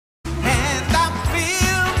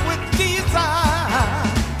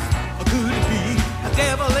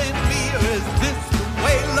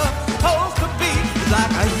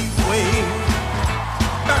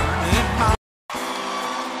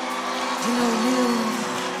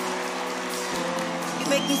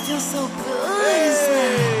feels so good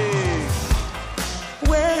inside.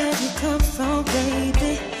 Where have you come from,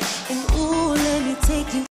 baby? And ooh, let me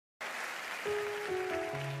take you.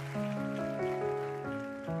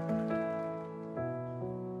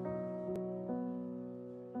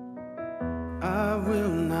 I will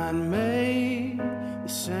not make the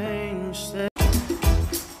same mistake.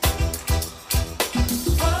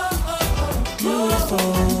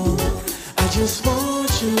 Beautiful, I just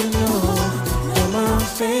want you to know you're my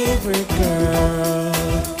favorite girl.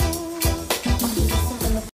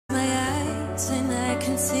 My eyes and I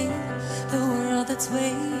can see the world that's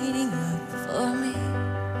waiting up for me,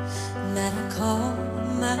 that I call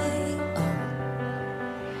my own.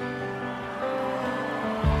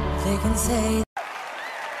 They can say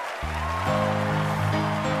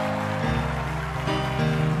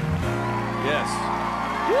Yes.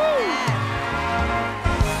 Woo!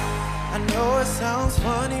 I know it sounds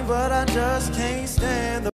funny, but I just can't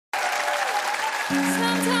stand the.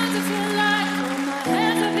 sometimes I feel like throwing my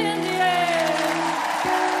hands up in the air.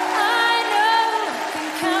 I know I can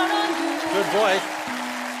count on you. Good boy.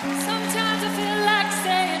 Sometimes I feel like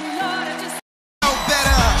saying, Lord, I just know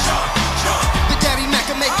better. The Daddy Mac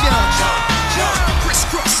will make ya. Chris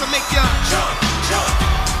Cross will make ya.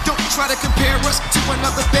 Don't try to compare us to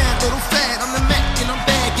another bad little fad. I'm the Mac and I'm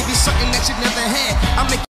bad. Give you something that you never had. I'll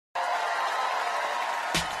make.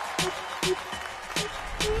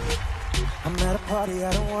 I'm at a party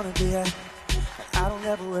I don't wanna be at. I don't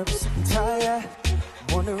ever wear a suit and tie at.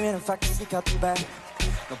 Wondering if I can sneak out the back.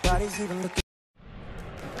 Nobody's even looking.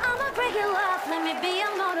 I'ma break you off, let me be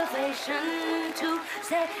your motivation to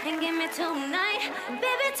stay and give me tonight.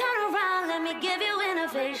 Baby, turn around, let me give you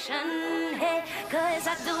innovation. Hey, cause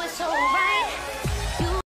I do it so right.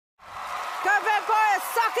 Go Van Chorus,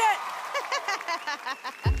 suck it!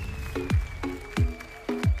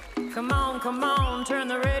 Come on, turn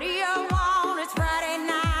the radio on. It's Friday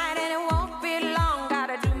night and it won't be long.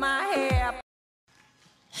 Gotta do my hair.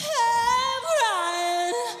 Hey,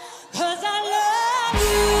 Brian, 'cause I love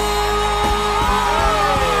you.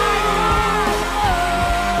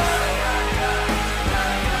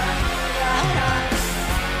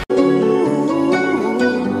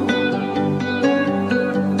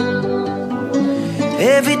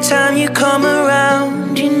 Every time you come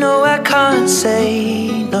around, you know I can't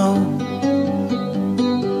say no.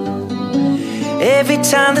 Every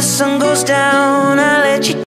time the sun goes down, I let you